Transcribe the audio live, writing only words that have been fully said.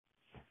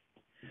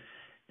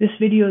This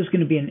video is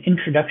going to be an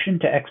introduction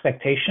to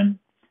expectation.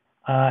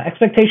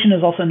 Expectation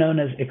is also known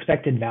as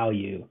expected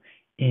value.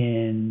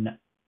 In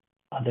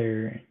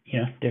other,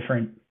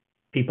 different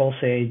people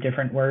say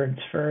different words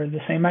for the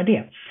same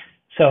idea.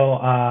 So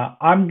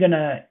I'm going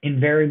to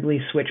invariably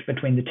switch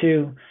between the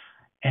two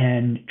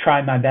and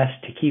try my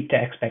best to keep to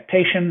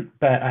expectation,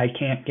 but I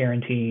can't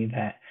guarantee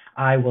that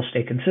I will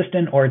stay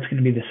consistent or it's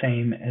going to be the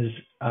same as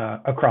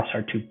across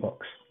our two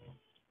books.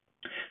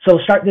 So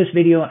we'll start this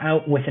video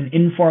out with an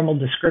informal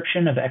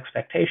description of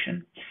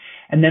expectation,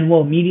 and then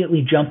we'll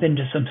immediately jump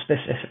into some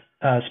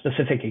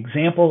specific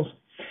examples.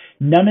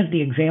 None of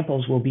the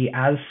examples will be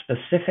as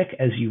specific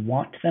as you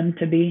want them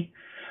to be,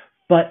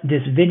 but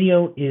this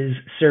video is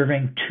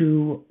serving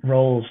two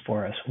roles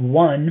for us.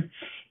 One,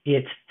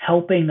 it's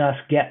helping us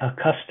get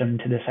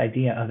accustomed to this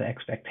idea of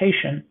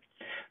expectation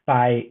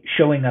by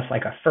showing us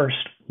like a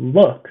first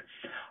look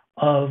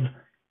of,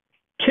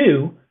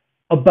 two,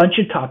 a bunch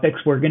of topics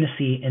we're going to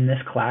see in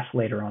this class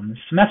later on this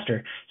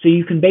semester. So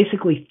you can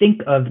basically think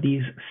of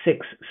these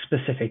 6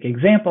 specific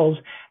examples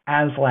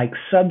as like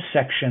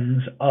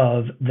subsections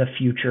of the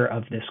future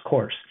of this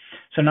course.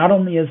 So not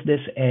only is this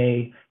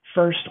a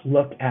first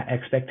look at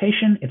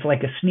expectation, it's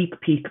like a sneak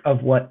peek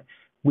of what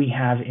we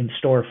have in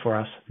store for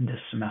us this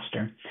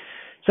semester.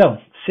 So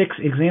 6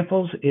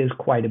 examples is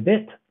quite a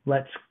bit.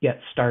 Let's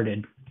get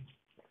started.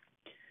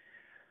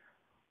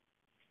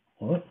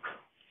 Whoop.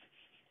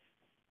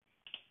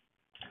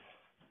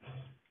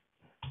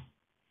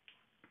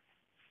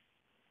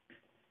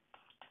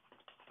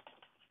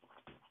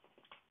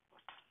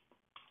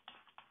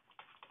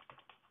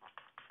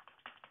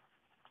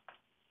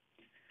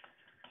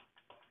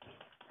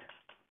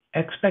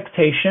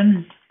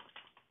 Expectation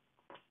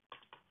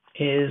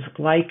is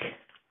like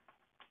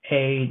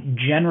a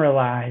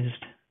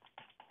generalized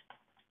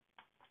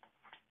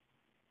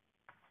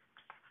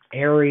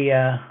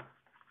area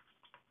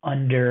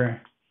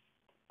under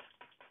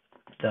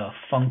the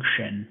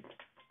function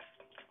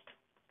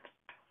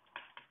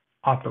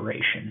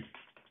operation.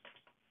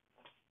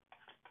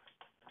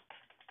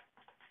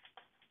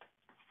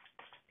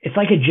 It's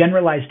like a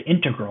generalized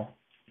integral.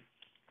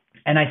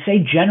 And I say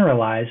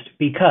generalized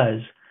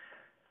because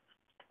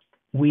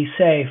we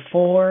say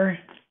for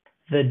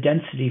the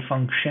density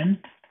function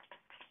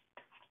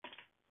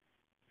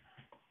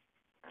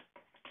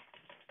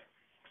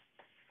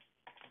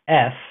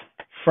f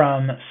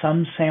from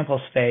some sample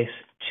space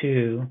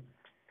to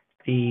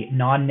the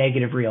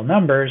non-negative real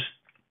numbers,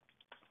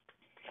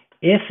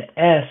 if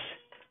s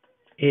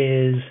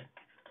is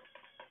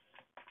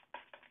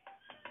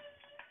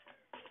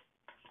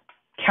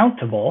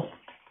countable,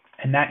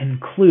 and that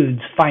includes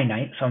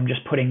finite, so I'm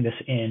just putting this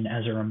in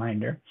as a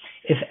reminder.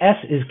 If s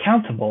is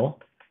countable,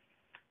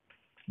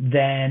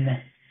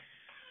 then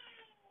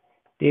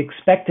the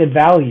expected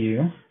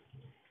value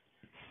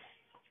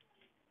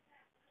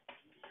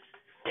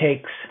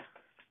takes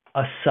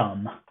a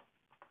sum.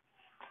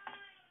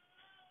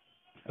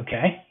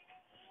 Okay?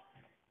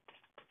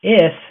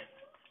 If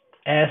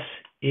s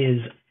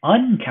is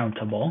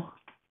uncountable,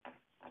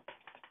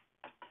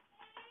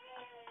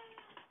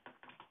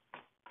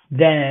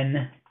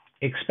 then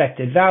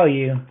expected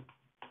value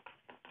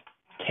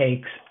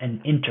takes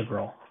an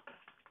integral.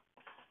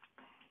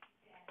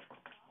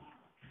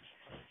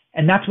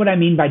 And that's what I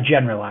mean by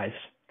generalized.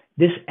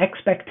 This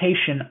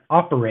expectation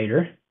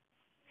operator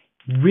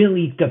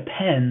really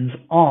depends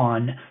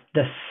on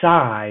the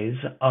size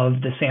of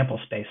the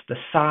sample space, the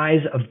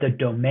size of the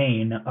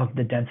domain of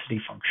the density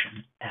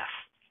function f.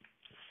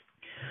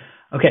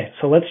 Okay,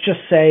 so let's just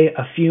say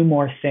a few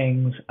more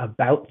things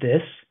about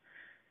this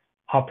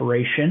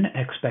operation,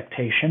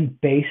 expectation,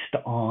 based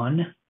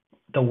on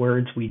the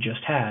words we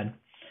just had.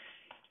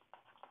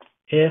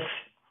 If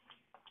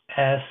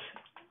s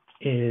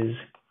is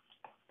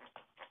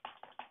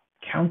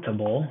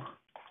countable,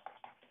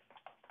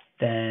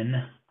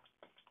 then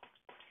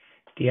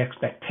the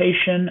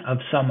expectation of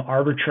some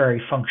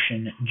arbitrary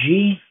function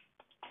g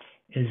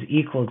is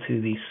equal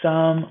to the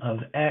sum of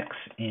x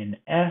in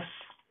s,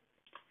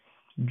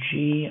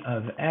 g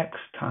of x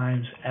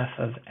times f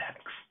of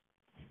x,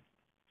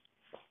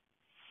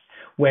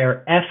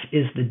 where f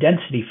is the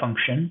density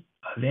function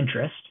of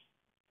interest,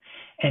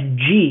 and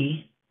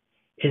g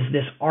is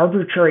this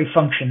arbitrary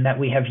function that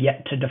we have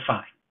yet to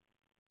define.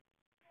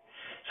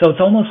 So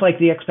it's almost like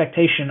the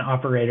expectation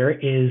operator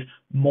is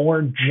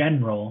more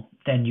general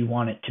than you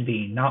want it to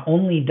be. Not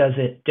only does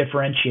it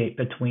differentiate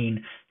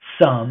between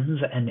sums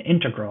and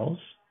integrals,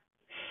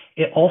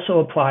 it also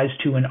applies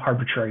to an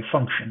arbitrary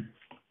function.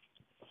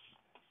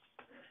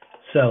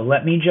 So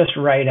let me just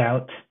write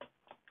out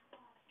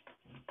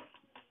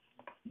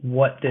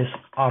what this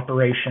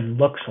operation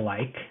looks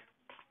like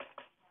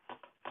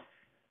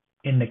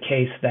in the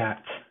case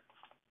that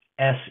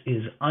s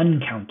is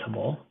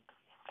uncountable.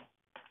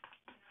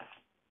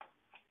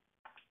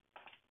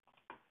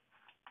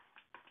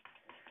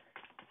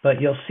 But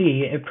you'll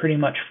see it pretty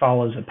much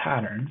follows a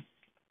pattern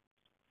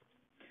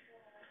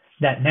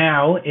that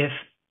now if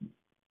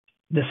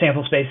the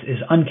sample space is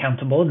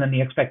uncountable, then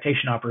the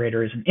expectation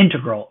operator is an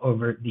integral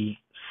over the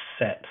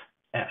set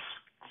S.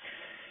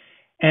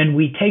 And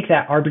we take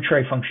that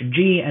arbitrary function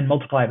g and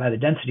multiply it by the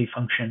density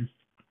function.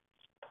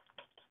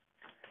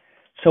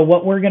 So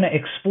what we're going to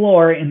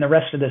explore in the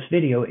rest of this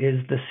video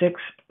is the six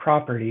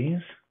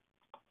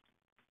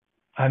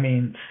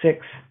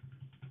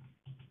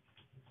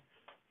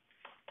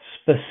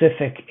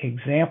specific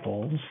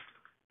examples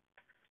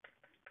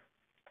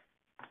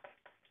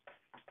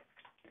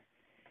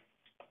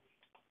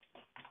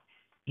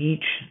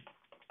each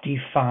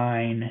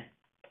define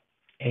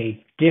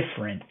a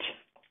different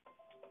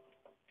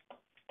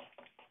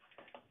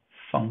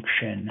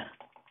function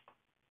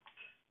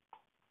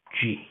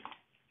g.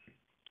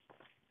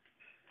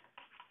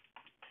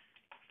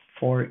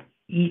 For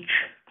each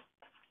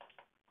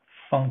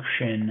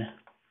function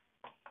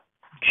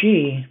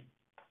g,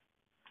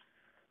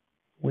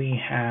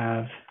 we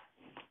have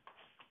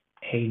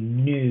a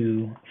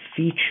new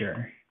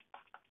feature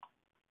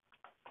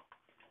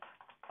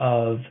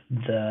of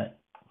the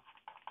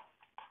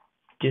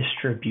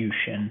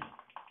distribution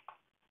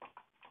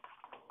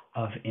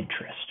of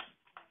interest.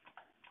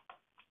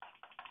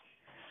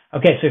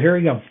 Okay, so here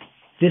we go.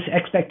 This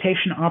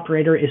expectation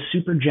operator is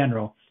super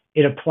general.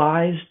 It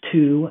applies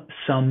to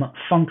some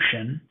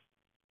function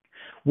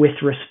with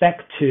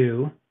respect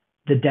to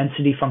the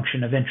density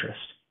function of interest.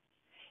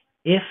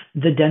 If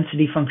the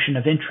density function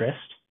of interest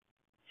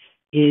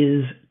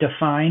is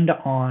defined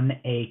on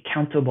a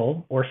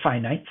countable or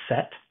finite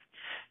set,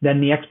 then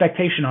the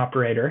expectation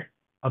operator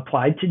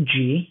applied to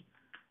G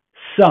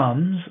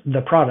sums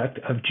the product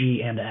of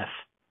G and F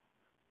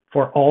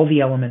for all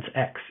the elements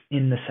X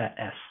in the set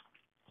S.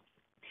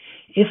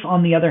 If,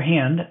 on the other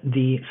hand,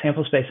 the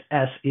sample space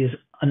S is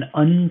an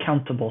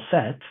uncountable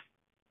set,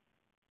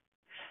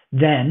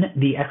 then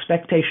the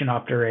expectation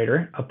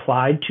operator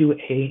applied to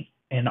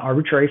an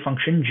arbitrary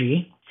function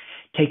G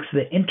takes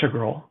the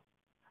integral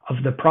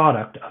of the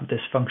product of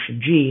this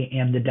function G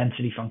and the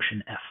density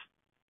function F.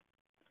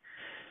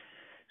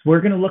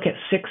 We're going to look at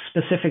 6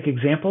 specific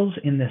examples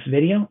in this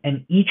video,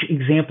 and each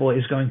example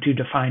is going to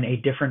define a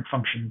different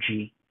function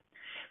G.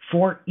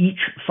 For each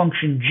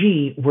function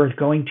G, we're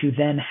going to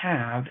then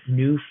have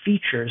new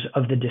features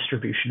of the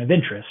distribution of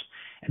interest,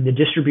 and the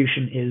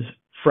distribution is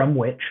from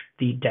which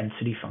the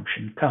density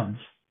function comes.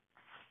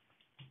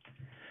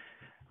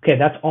 Okay,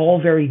 that's all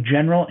very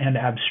general and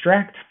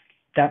abstract.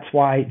 That's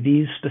why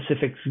these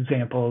specific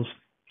examples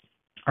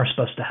are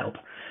supposed to help.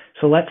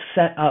 So let's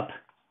set up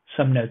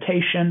some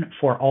notation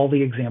for all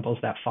the examples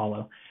that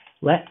follow.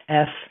 Let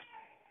F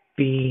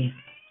be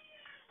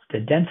the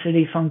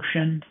density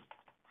function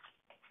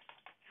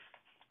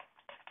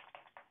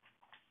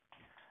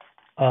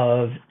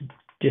of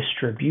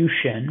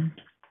distribution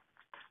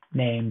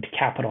named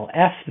capital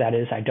F. That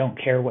is, I don't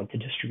care what the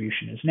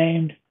distribution is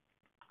named,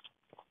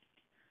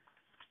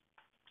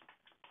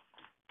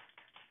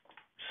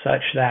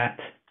 such that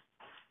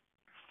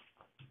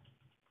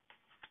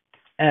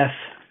F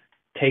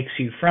takes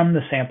you from the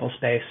sample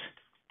space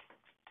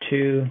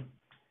to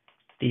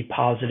the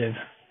positive,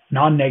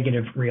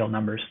 non-negative real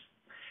numbers.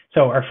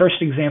 So our first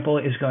example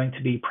is going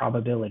to be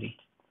probability.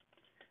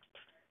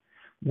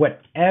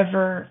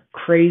 Whatever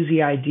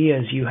crazy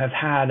ideas you have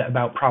had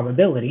about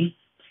probability,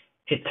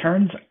 it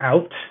turns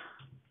out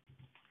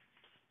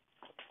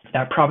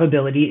that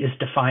probability is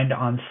defined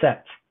on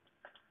sets.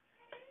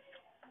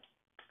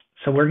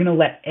 So we're going to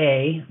let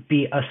A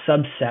be a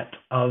subset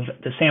of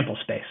the sample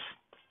space.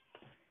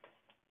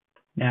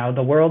 Now,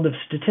 the world of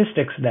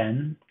statistics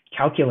then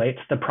calculates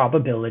the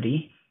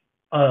probability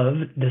of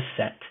the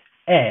set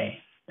A.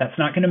 That's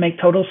not going to make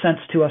total sense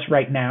to us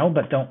right now,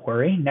 but don't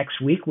worry.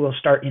 Next week, we'll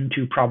start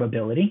into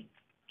probability,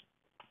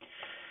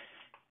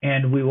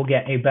 and we will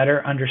get a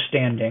better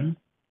understanding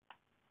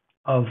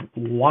of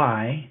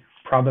why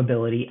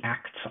probability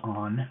acts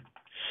on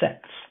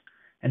sets.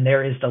 And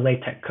there is the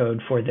LaTeX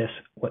code for this,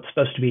 what's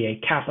supposed to be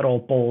a capital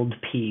bold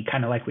P,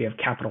 kind of like we have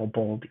capital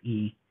bold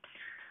E.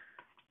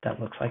 That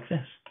looks like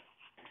this.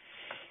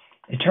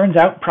 It turns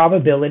out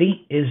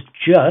probability is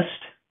just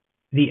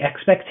the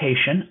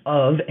expectation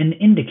of an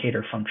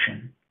indicator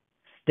function.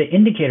 The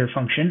indicator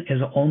function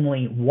is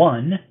only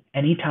 1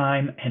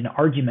 anytime an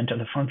argument of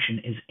the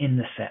function is in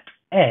the set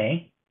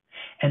A,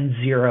 and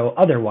 0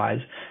 otherwise.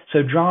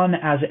 So drawn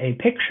as a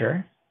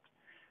picture,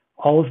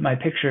 all of my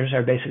pictures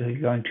are basically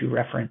going to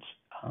reference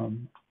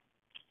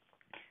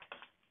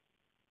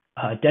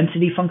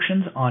density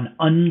functions on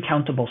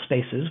uncountable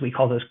spaces. We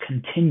call those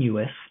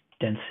continuous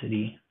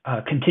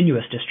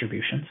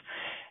distributions,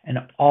 and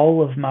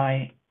all of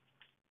my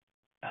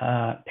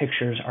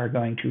pictures are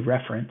going to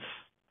reference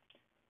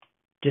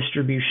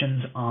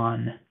distributions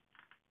on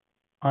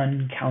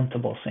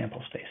uncountable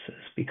sample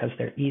spaces because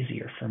they're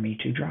easier for me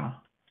to draw.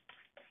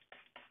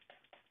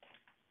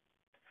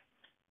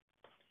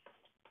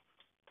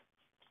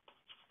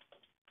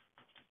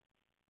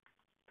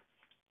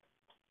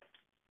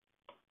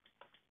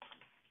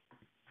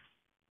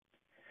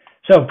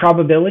 So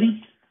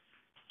probability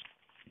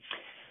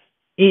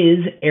is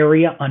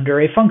area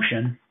under a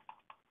function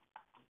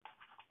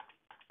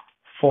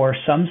for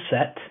some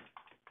set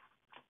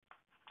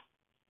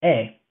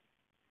A.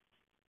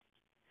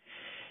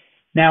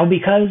 Now,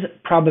 because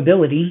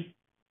probability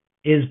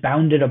is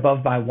bounded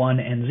above by 1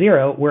 and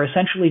 0, we're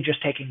essentially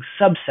just taking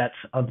subsets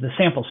of the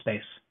sample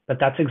space, but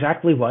that's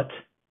exactly what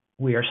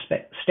we are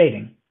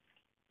stating.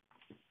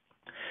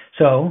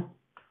 So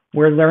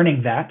we're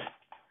learning that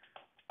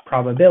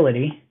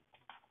probability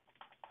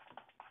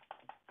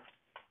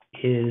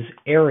is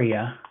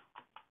area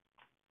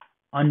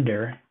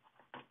under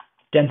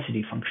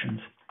density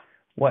functions.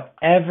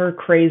 Whatever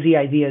crazy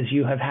ideas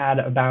you have had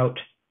about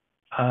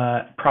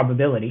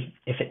probability,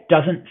 if it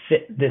doesn't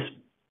fit this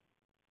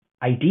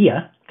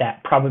idea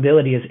that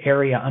probability is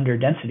area under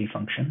density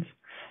functions,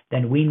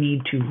 then we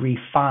need to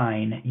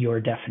refine your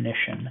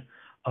definition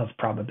of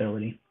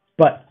probability.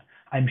 But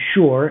I'm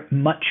sure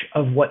much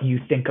of what you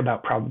think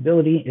about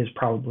probability is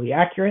probably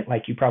accurate,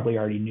 like you probably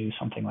already knew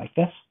something like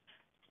this.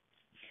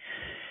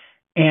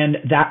 And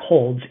that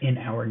holds in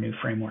our new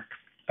framework.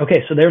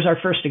 Okay, so there's our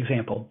first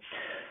example.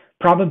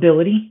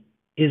 Probability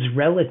is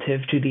relative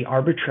to the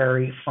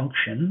arbitrary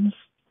functions,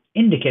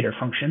 indicator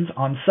functions,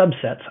 on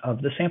subsets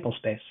of the sample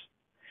space.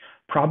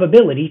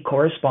 Probability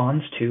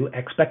corresponds to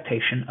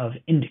expectation of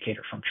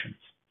indicator functions.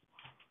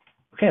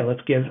 Okay,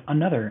 let's give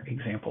another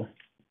example.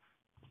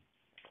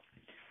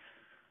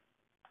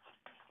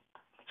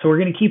 So we're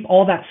going to keep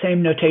all that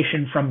same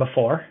notation from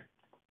before,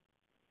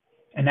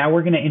 and now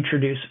we're going to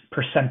introduce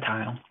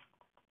percentile.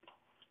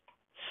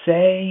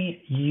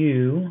 Say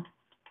you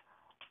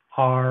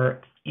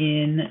are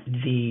in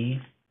the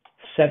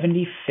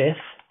 75th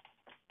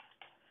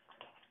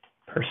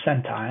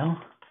percentile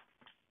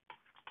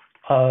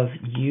of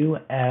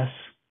US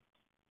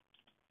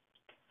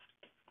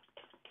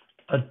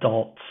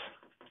adults'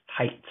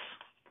 heights.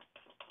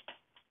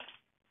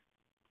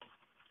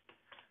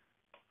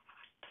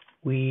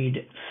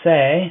 We'd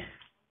say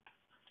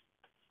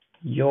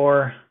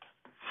your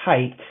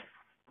height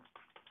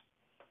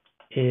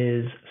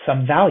is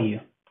some value,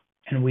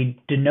 and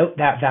we denote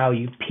that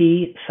value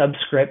P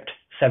subscript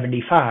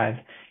 75.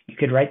 You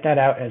could write that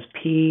out as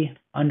P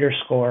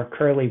underscore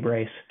curly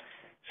brace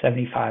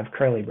 75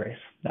 curly brace.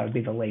 That would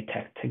be the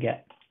LaTeX to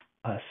get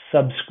a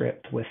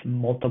subscript with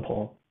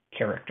multiple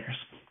characters.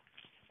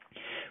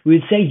 We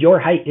would say your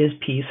height is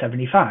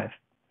P75.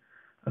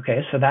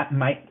 Okay, so that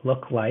might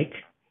look like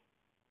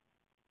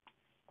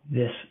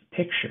this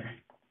picture.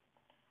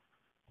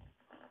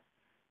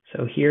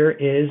 So here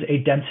is a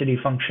density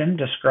function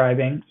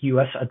describing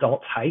US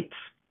adult heights.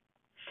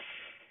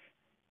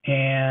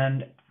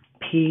 And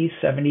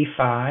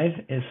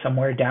P75 is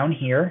somewhere down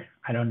here.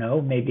 I don't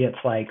know, maybe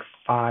it's like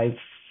 5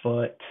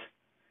 foot.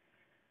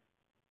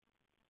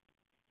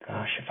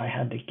 Gosh, if I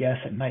had to guess,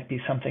 it might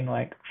be something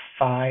like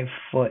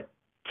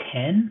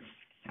 5'10".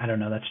 I don't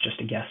know, that's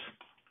just a guess.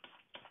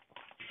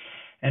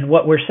 And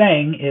what we're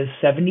saying is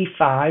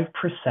 75%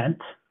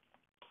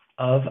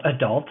 of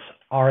adults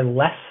are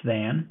less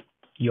than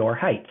your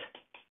height.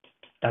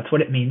 That's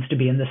what it means to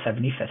be in the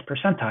 75th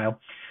percentile.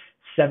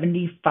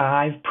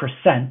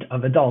 75%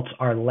 of adults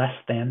are less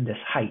than this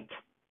height.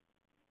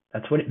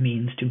 That's what it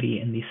means to be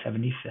in the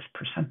 75th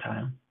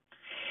percentile.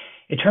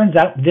 It turns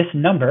out this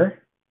number,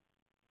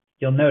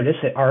 you'll notice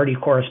it already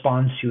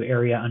corresponds to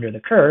area under the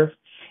curve,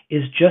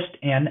 is just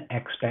an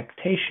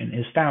expectation,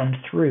 is found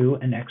through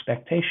an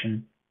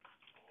expectation.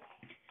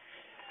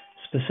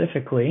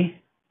 Specifically,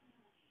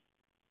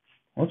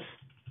 whoops,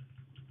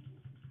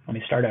 let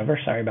me start over,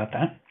 sorry about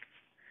that.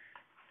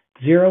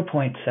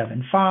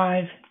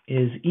 0.75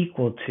 is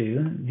equal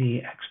to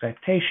the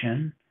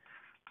expectation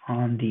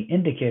on the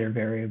indicator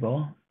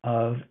variable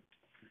of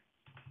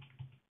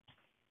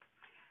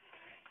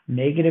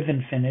negative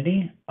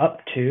infinity up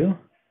to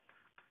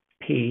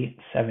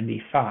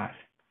P75.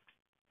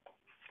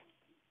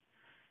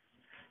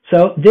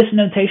 So this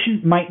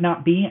notation might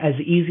not be as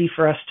easy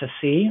for us to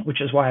see,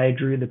 which is why I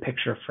drew the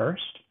picture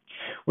first.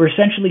 We're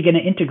essentially going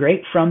to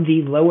integrate from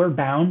the lower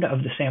bound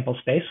of the sample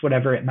space,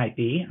 whatever it might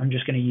be. I'm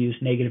just going to use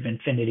negative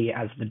infinity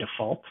as the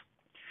default.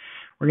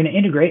 We're going to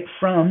integrate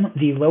from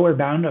the lower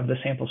bound of the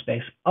sample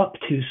space up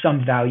to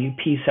some value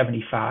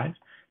P75,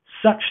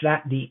 such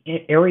that the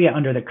area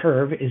under the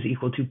curve is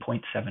equal to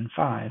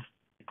 0.75.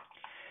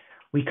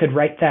 We could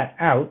write that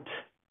out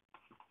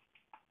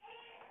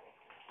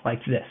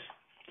like this.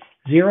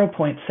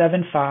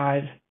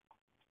 0.75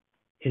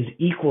 is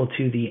equal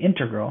to the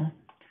integral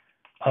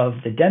of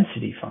the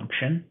density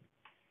function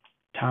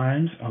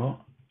times, oh,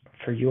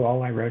 for you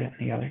all, I wrote it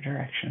in the other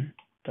direction.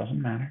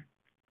 Doesn't matter.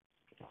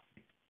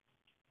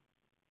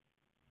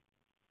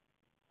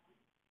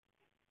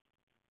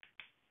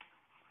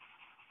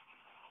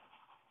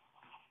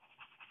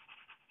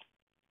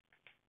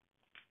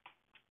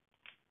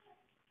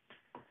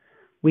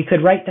 We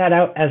could write that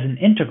out as an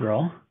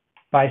integral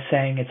by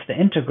saying it's the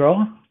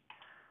integral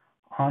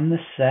on the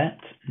set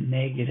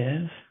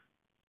negative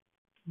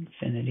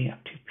infinity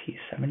up to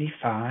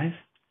P75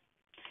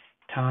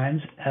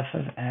 times f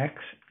of x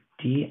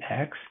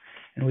dx,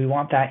 and we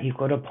want that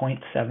equal to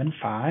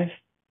 0.75.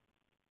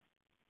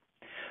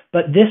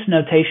 But this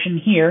notation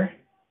here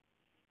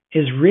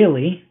is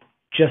really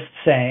just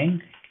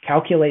saying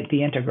calculate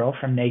the integral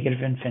from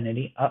negative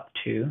infinity up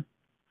to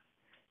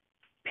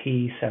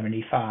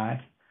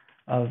P75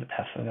 of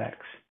f of x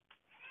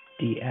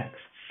dx.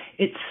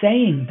 It's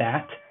saying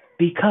that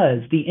because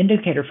the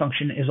indicator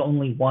function is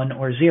only 1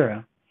 or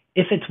 0.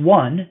 If it's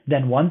 1,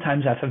 then 1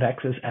 times f of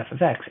x is f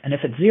of x. And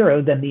if it's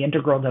 0, then the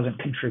integral doesn't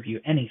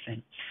contribute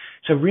anything.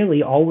 So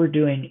really, all we're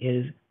doing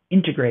is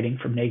integrating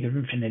from negative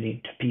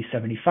infinity to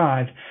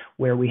P75,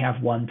 where we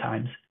have 1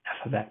 times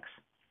f of x.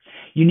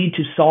 You need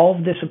to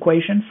solve this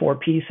equation for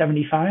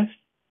P75,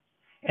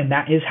 and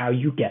that is how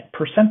you get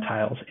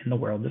percentiles in the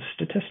world of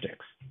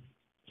statistics.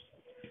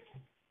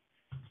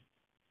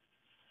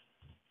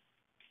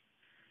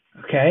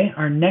 Okay,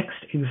 our next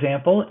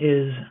example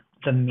is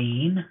the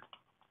mean.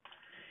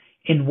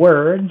 In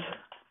words,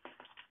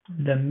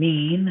 the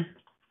mean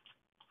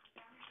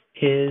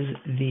is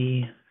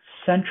the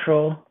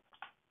central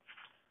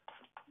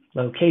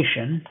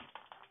location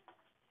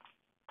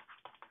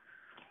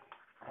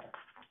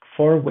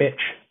for which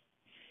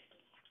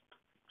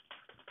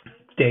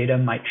data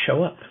might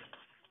show up.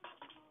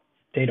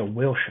 Data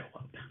will show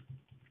up.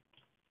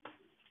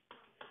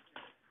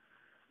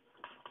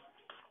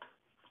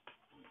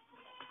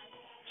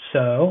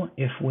 So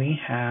if we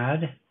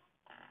had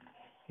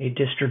a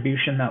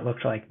distribution that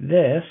looked like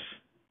this,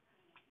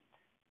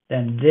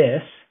 then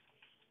this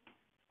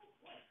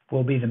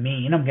will be the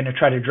mean. I'm going to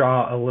try to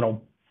draw a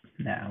little,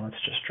 let's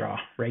just draw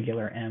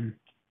regular M.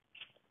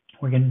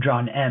 We're going to draw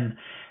an M.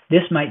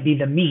 This might be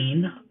the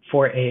mean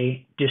for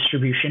a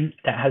distribution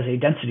that has a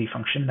density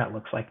function that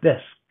looks like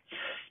this.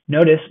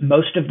 Notice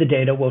most of the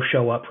data will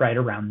show up right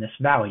around this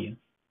value.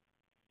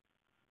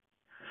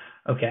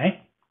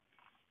 Okay.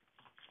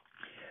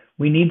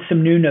 We need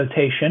some new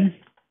notation.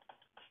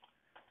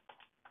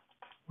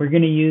 We're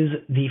going to use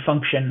the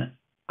function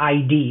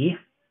ID,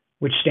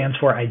 which stands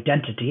for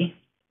identity,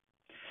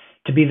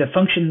 to be the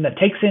function that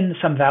takes in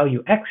some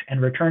value x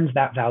and returns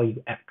that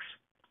value x.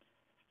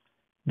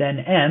 Then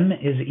M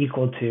is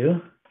equal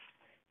to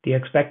the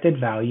expected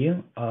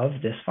value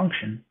of this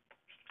function.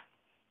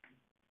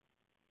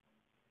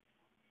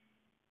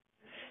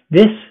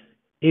 This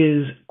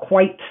is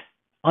quite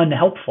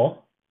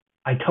unhelpful.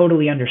 I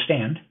totally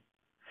understand.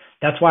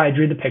 That's why I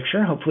drew the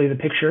picture. Hopefully the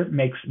picture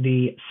makes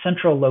the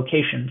central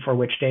location for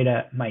which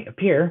data might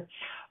appear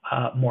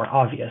more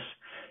obvious.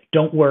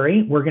 Don't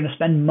worry, we're going to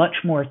spend much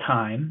more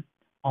time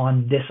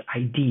on this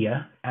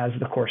idea as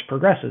the course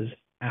progresses,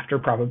 after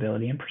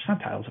probability and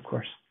percentiles, of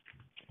course.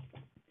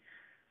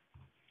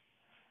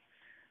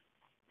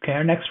 Okay,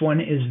 our next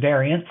one is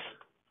variance.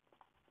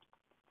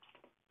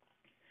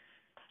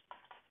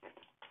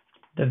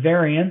 The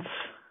variance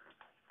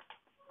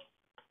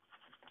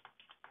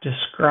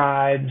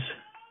describes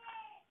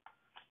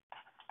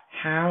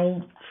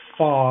how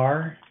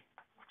far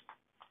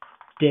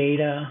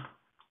data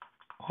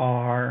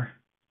are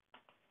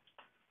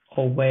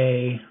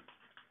away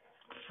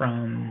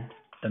from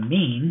the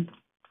mean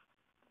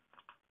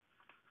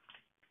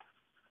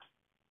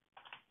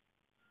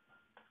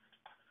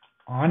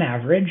on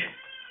average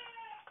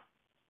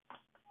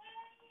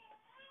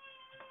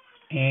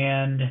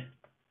and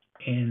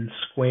in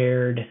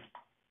squared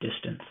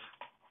distance.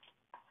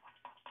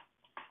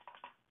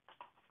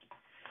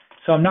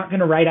 So I'm not going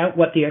to write out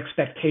what the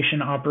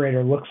expectation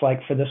operator looks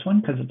like for this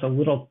one because it's a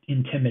little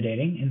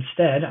intimidating.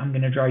 Instead, I'm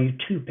going to draw you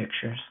two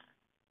pictures.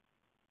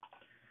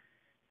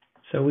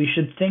 So we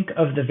should think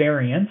of the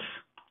variance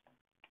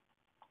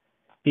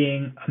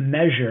being a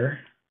measure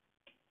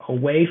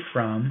away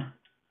from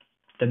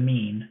the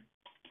mean.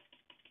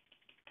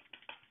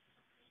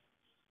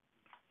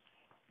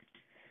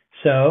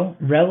 So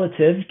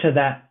relative to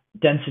that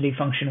density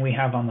function we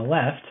have on the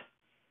left,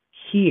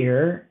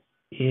 here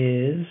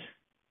is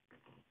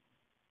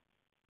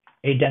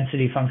a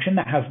density function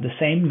that has the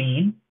same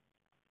mean,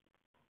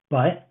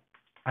 but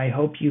I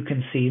hope you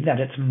can see that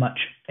it's a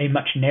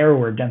much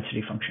narrower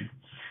density function.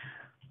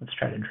 Let's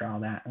try to draw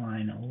that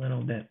line a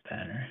little bit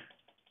better.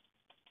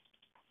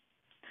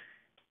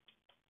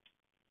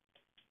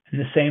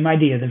 And the same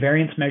idea, the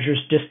variance measures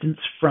distance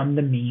from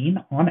the mean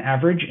on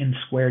average in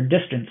squared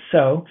distance.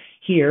 So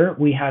here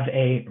we have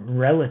a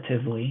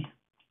relatively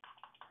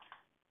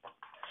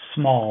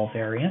small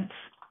variance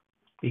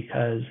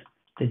because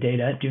the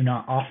data do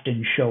not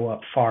often show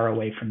up far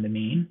away from the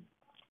mean.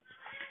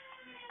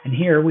 And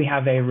here we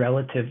have a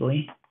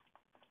relatively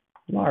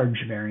large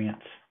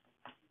variance.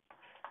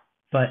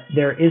 But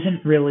there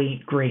isn't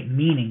really great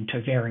meaning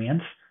to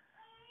variance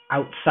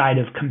outside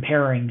of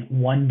comparing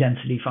one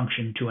density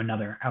function to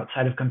another,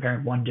 outside of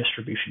comparing one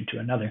distribution to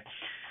another.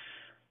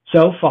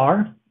 So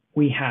far,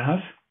 we have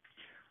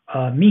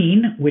a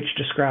mean, which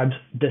describes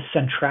the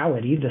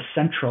centrality, the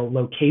central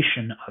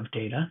location of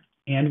data,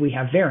 and we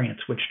have variance,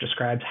 which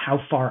describes how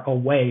far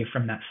away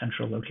from that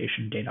central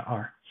location data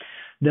are.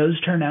 Those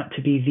turn out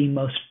to be the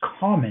most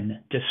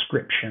common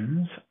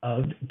descriptions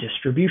of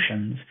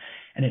distributions,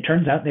 and it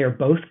turns out they are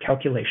both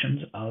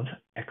calculations of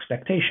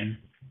expectation.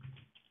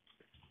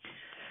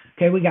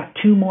 Okay, we got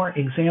two more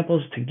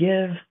examples to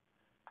give.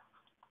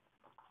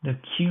 The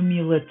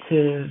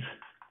cumulative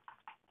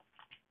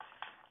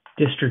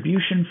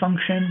distribution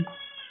function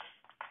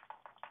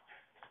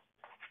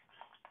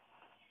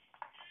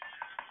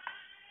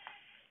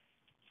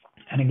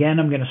And again,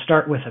 I'm going to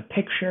start with a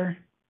picture.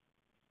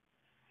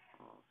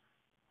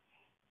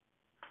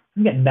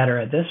 I'm getting better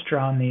at this,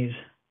 drawing these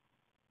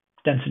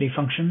density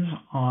functions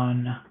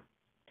on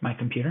my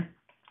computer.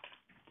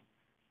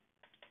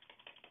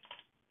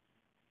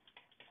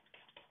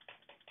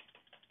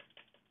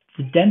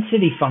 The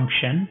density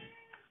function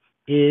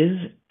is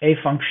a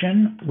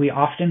function, we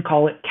often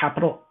call it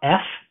capital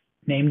F,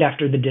 named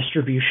after the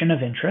distribution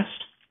of interest,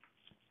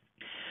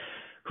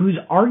 whose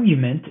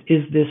argument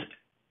is this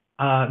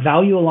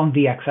value along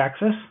the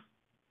x-axis,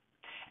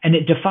 and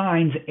it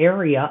defines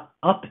area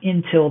up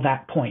until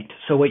that point.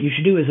 So what you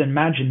should do is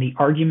imagine the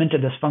argument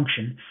of this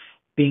function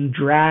being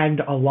dragged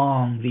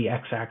along the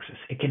x-axis.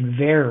 It can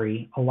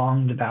vary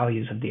along the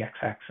values of the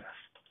x-axis.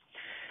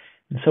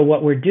 And so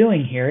what we're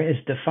doing here is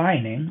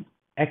defining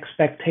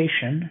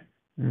expectation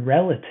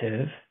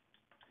relative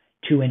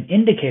to an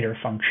indicator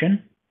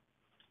function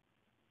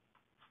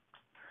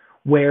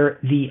where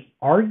the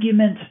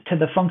argument to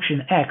the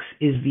function x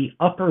is the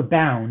upper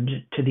bound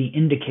to the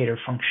indicator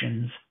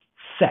function's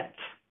set,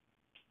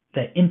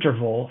 the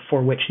interval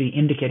for which the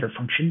indicator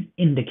function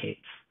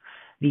indicates.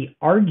 The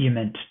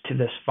argument to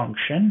this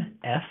function,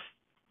 f,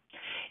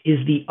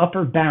 is the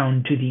upper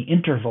bound to the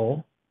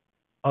interval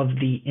of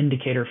the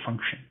indicator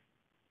function.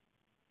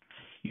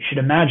 You should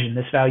imagine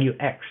this value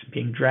x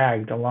being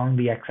dragged along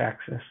the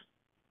x-axis.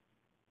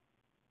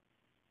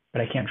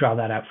 But I can't draw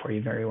that out for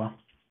you very well.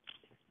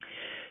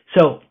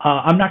 So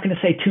I'm not going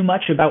to say too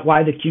much about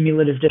why the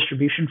cumulative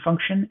distribution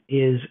function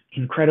is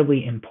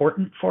incredibly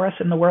important for us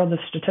in the world of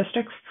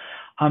statistics.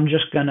 I'm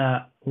just going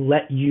to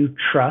let you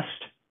trust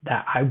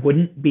that I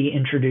wouldn't be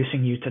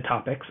introducing you to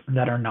topics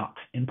that are not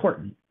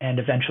important. And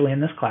eventually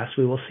in this class,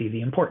 we will see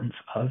the importance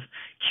of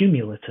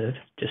cumulative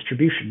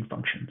distribution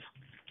functions.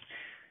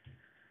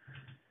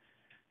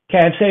 Okay,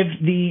 I've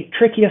saved the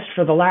trickiest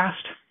for the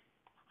last.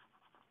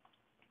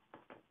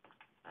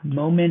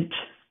 Moment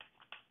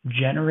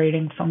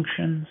generating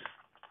functions.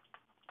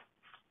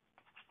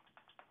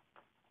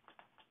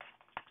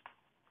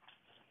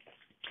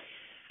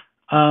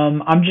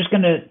 I'm just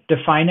going to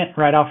define it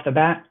right off the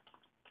bat.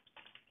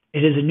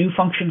 It is a new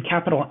function,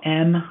 capital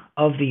M,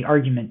 of the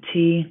argument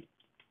t.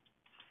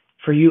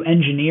 For you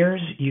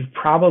engineers, you've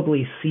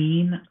probably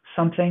seen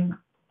something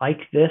like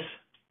this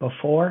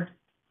before,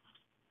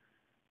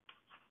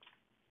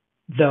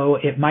 though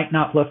it might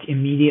not look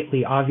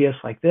immediately obvious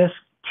like this.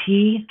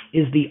 T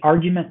is the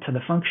argument to the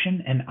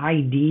function, and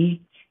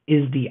ID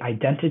is the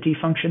identity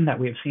function that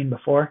we have seen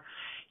before.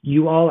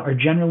 You all are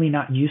generally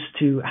not used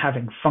to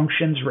having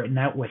functions written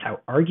out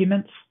without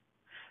arguments,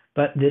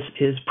 but this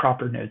is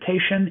proper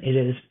notation. It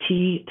is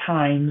T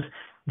times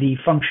the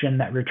function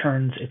that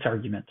returns its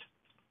argument.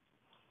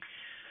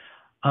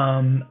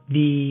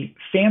 The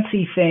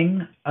fancy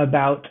thing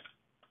about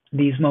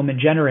these moment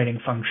generating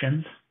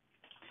functions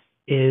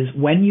is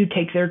when you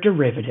take their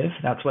derivative,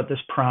 that's what this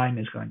prime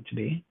is going to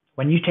be.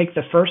 When you take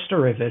the first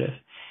derivative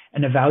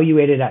and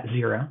evaluate it at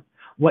 0,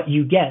 what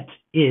you get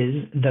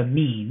is the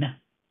mean,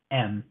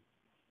 m.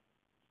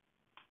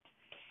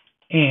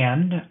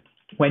 And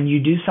when you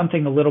do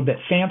something a little bit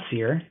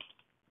fancier,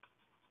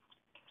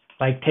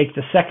 like take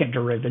the second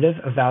derivative,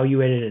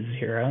 evaluate it at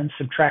 0, and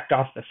subtract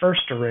off the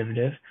first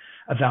derivative,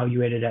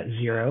 evaluated at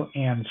 0,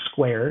 and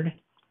squared,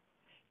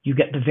 you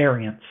get the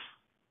variance.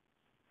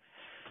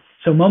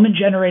 So moment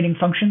generating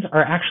functions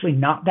are actually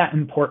not that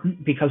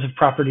important because of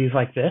properties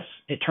like this.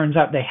 It turns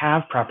out they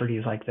have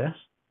properties like this.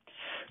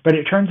 But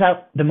it turns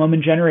out the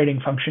moment generating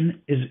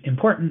function is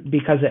important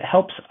because it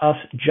helps us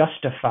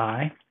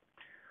justify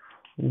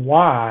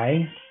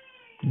why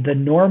the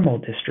normal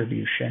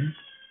distribution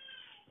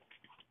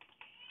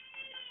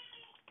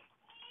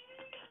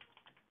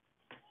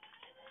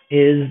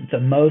is the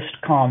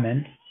most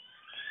common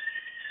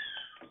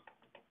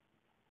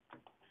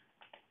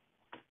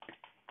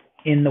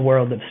in the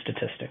world of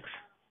statistics.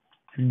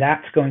 And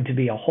that's going to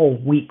be a whole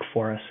week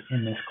for us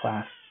in this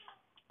class.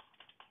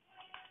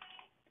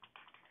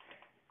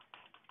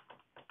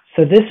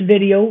 So this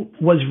video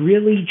was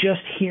really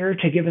just here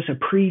to give us a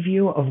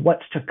preview of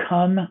what's to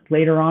come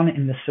later on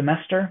in the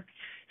semester.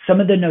 Some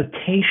of the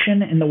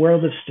notation in the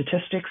world of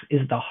statistics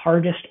is the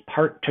hardest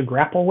part to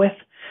grapple with.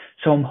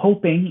 So I'm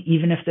hoping,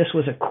 even if this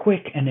was a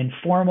quick and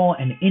informal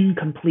and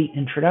incomplete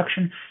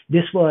introduction,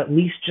 this will at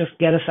least just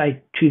get us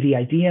to the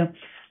idea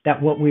that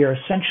what we are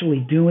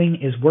essentially doing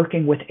is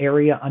working with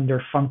area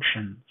under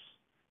functions.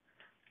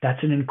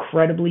 That's an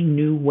incredibly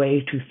new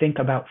way to think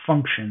about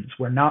functions.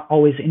 We're not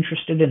always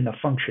interested in the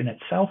function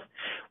itself.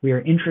 We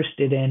are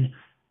interested in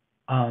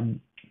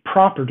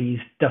properties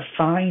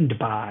defined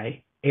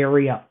by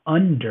area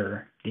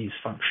under these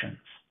functions.